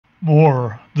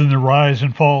more than the rise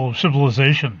and fall of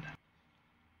civilization.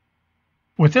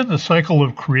 Within the cycle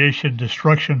of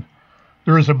creation-destruction,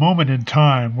 there is a moment in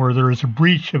time where there is a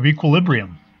breach of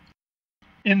equilibrium.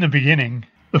 In the beginning,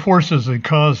 the forces that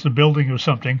cause the building of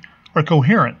something are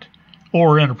coherent,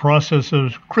 or in a process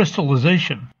of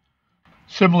crystallization.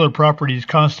 Similar properties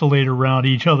constellate around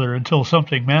each other until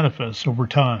something manifests over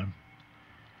time.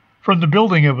 From the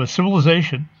building of a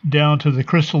civilization down to the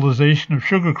crystallization of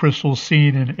sugar crystals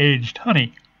seen in aged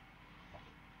honey.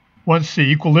 Once the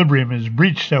equilibrium is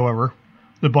breached, however,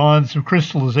 the bonds of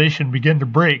crystallization begin to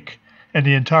break and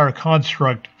the entire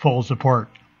construct falls apart.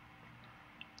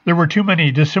 There were too many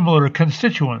dissimilar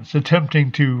constituents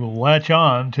attempting to latch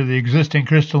on to the existing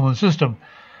crystalline system,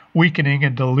 weakening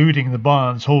and diluting the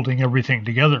bonds holding everything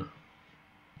together.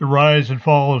 The rise and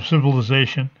fall of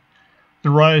civilization, the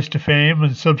rise to fame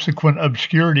and subsequent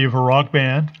obscurity of a rock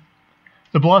band,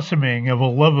 the blossoming of a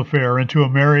love affair into a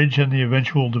marriage and the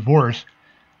eventual divorce,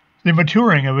 the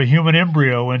maturing of a human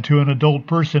embryo into an adult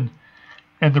person,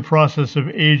 and the process of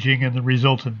aging and the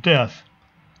resultant death,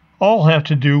 all have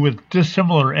to do with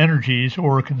dissimilar energies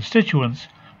or constituents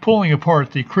pulling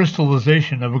apart the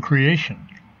crystallization of a creation.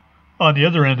 On the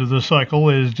other end of the cycle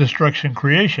is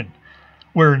destruction-creation,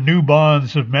 where new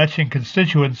bonds of matching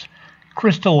constituents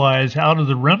crystallize out of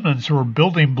the remnants or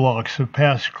building blocks of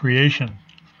past creation,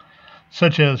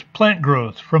 such as plant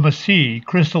growth from a seed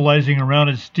crystallizing around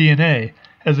its DNA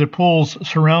as it pulls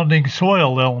surrounding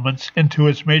soil elements into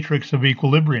its matrix of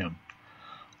equilibrium,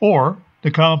 or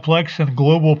the complex and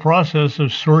global process of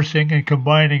sourcing and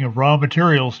combining of raw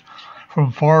materials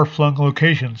from far-flung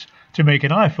locations to make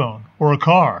an iPhone or a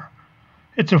car.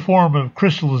 It's a form of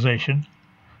crystallization,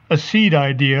 a seed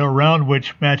idea around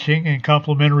which matching and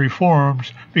complementary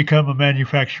forms become a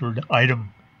manufactured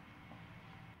item.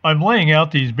 I'm laying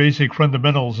out these basic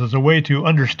fundamentals as a way to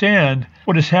understand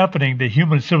what is happening to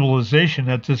human civilization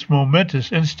at this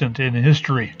momentous instant in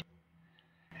history.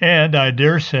 And I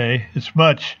dare say it's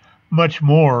much, much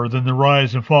more than the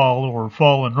rise and fall or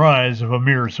fall and rise of a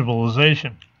mere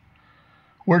civilization.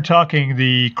 We're talking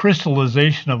the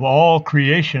crystallization of all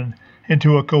creation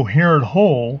into a coherent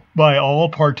whole by all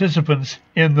participants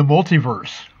in the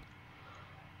multiverse.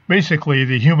 Basically,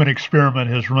 the human experiment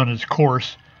has run its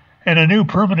course, and a new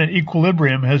permanent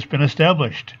equilibrium has been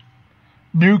established.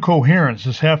 New coherence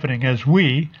is happening as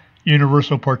we,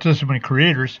 universal participant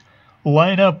creators,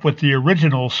 line up with the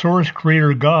original source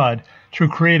creator God to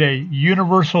create a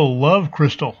universal love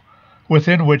crystal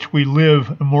within which we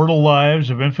live immortal lives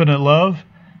of infinite love,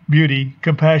 beauty,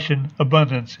 compassion,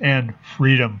 abundance, and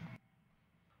freedom.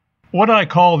 What I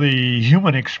call the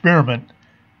human experiment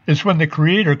is when the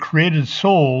Creator created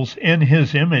souls in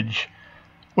His image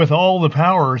with all the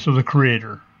powers of the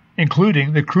Creator,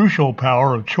 including the crucial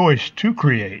power of choice to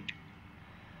create.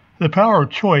 The power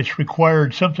of choice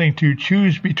required something to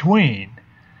choose between,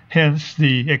 hence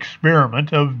the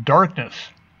experiment of darkness.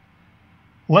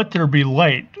 Let there be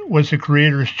light was the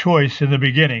Creator's choice in the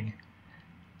beginning,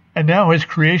 and now His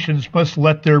creations must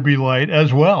let there be light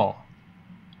as well.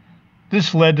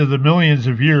 This led to the millions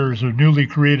of years of newly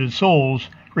created souls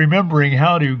remembering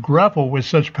how to grapple with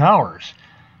such powers,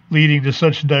 leading to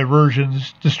such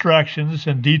diversions, distractions,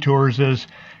 and detours as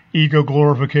ego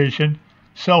glorification,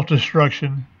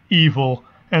 self-destruction, evil,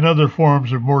 and other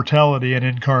forms of mortality and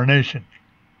incarnation.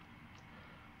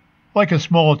 Like a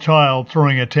small child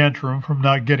throwing a tantrum from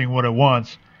not getting what it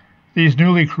wants, these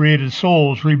newly created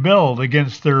souls rebelled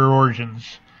against their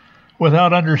origins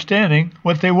without understanding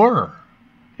what they were,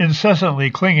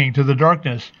 incessantly clinging to the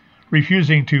darkness,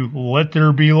 refusing to let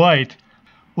there be light,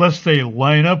 lest they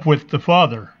line up with the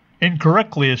Father,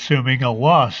 incorrectly assuming a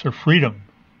loss of freedom.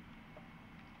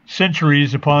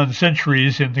 Centuries upon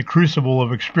centuries in the crucible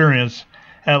of experience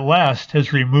at last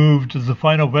has removed the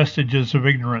final vestiges of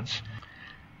ignorance,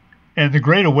 and the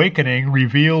Great Awakening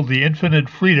revealed the infinite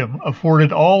freedom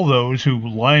afforded all those who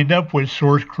lined up with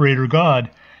Source Creator God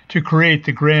to create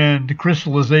the grand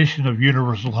crystallization of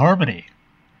universal harmony.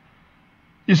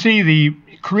 You see, the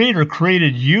Creator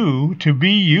created you to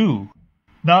be you,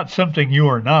 not something you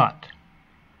are not.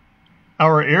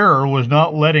 Our error was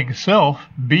not letting self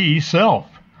be self,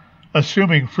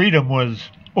 assuming freedom was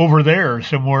over there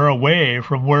somewhere away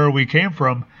from where we came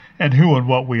from and who and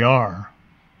what we are.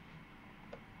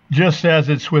 Just as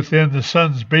it's within the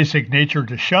sun's basic nature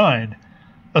to shine,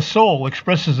 a soul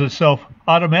expresses itself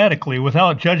automatically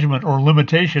without judgment or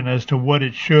limitation as to what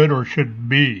it should or shouldn't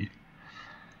be.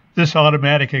 This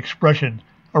automatic expression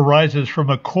arises from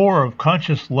a core of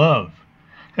conscious love,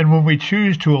 and when we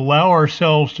choose to allow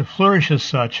ourselves to flourish as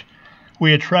such,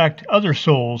 we attract other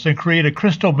souls and create a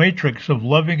crystal matrix of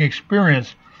loving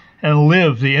experience and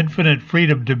live the infinite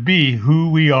freedom to be who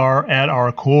we are at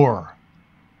our core.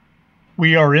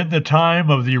 We are in the time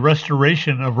of the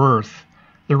restoration of Earth,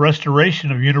 the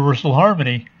restoration of universal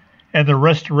harmony, and the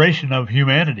restoration of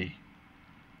humanity.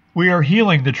 We are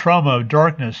healing the trauma of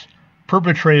darkness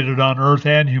perpetrated on Earth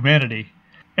and humanity,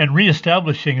 and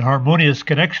reestablishing harmonious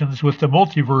connections with the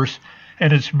multiverse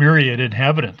and its myriad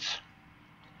inhabitants.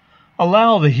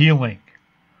 Allow the healing.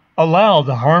 Allow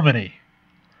the harmony.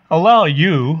 Allow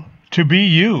you to be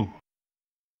you.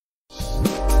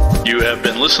 You have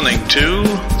been listening to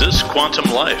This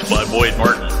Quantum Life by Boyd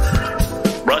Martin.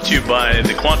 Brought to you by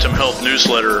the Quantum Health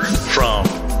Newsletter from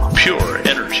Pure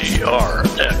Energy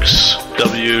RX.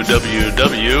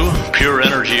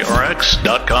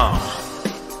 www.pureenergyrx.com.